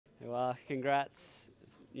Well, congrats,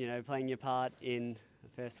 playing your part in the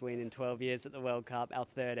first win in 12 years at the World Cup, our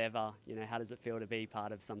third ever. How does it feel to be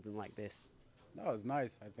part of something like this? No, it's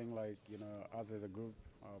nice. I think us as a group,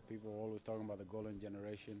 people are always talking about the golden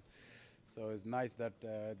generation. So it's nice that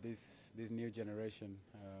this new generation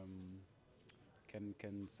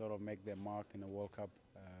can sort of make their mark in the World Cup,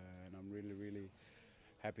 and I'm really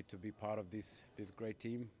happy to be part of this great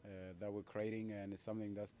team that we're creating, and it's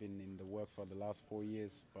something that's been in the work for the last 4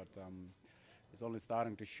 years, but it's only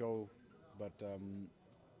starting to show. But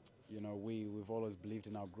we've always believed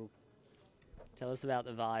in our group. Tell us about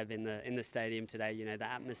the vibe in the stadium today. The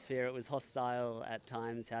atmosphere. It was hostile at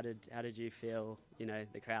times. How did you feel?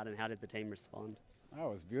 The crowd, and how did the team respond? Oh,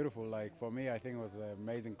 it was beautiful. Like for me, I think it was an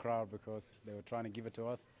amazing crowd because they were trying to give it to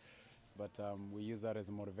us, but we used that as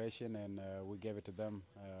a motivation, and we gave it to them.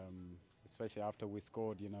 Especially after we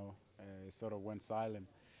scored, it sort of went silent,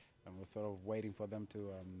 and we're sort of waiting for them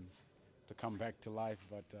to come back to life.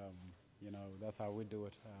 But that's how we do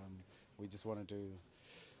it. We just wanted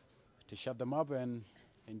to shut them up and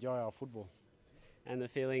enjoy our football. And the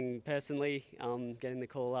feeling personally, getting the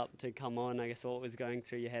call up to come on. I guess what was going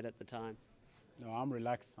through your head at the time? No, I'm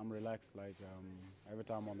relaxed. I'm relaxed. Like every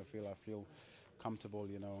time I'm on the field, I feel comfortable.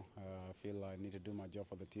 I feel I need to do my job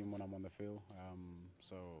for the team when I'm on the field.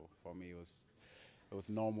 So for me, it was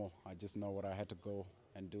normal. I just know what I had to go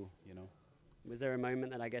and do. Was there a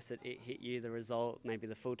moment that I guess it hit you, the result, maybe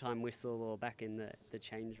the full-time whistle, or back in the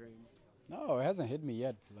change rooms? No, it hasn't hit me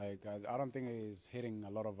yet. Like I don't think it's hitting a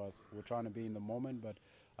lot of us. We're trying to be in the moment, but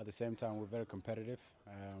at the same time, we're very competitive,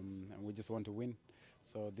 and we just want to win.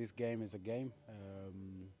 So this game is a game,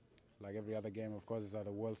 like every other game. Of course, it's at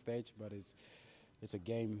the world stage, but it's a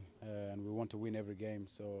game, and we want to win every game.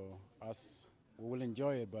 So we will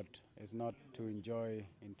enjoy it, but it's not to enjoy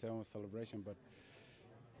in terms of celebration, but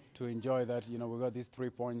to enjoy that we got these 3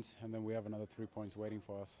 points, and then we have another 3 points waiting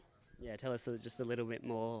for us. Yeah, tell us just a little bit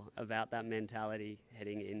more about that mentality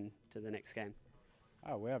heading into the next game.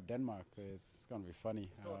 We have Denmark. It's going to be funny.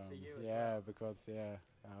 Of course, for you as well. Because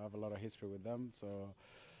I have a lot of history with them, so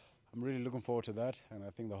I'm really looking forward to that, and I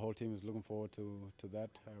think the whole team is looking forward to that.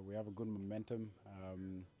 We have a good momentum,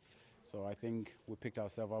 so I think we picked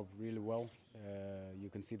ourselves up really well. You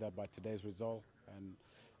can see that by today's result,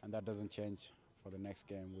 and that doesn't change for the next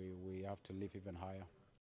game. We have to live even higher.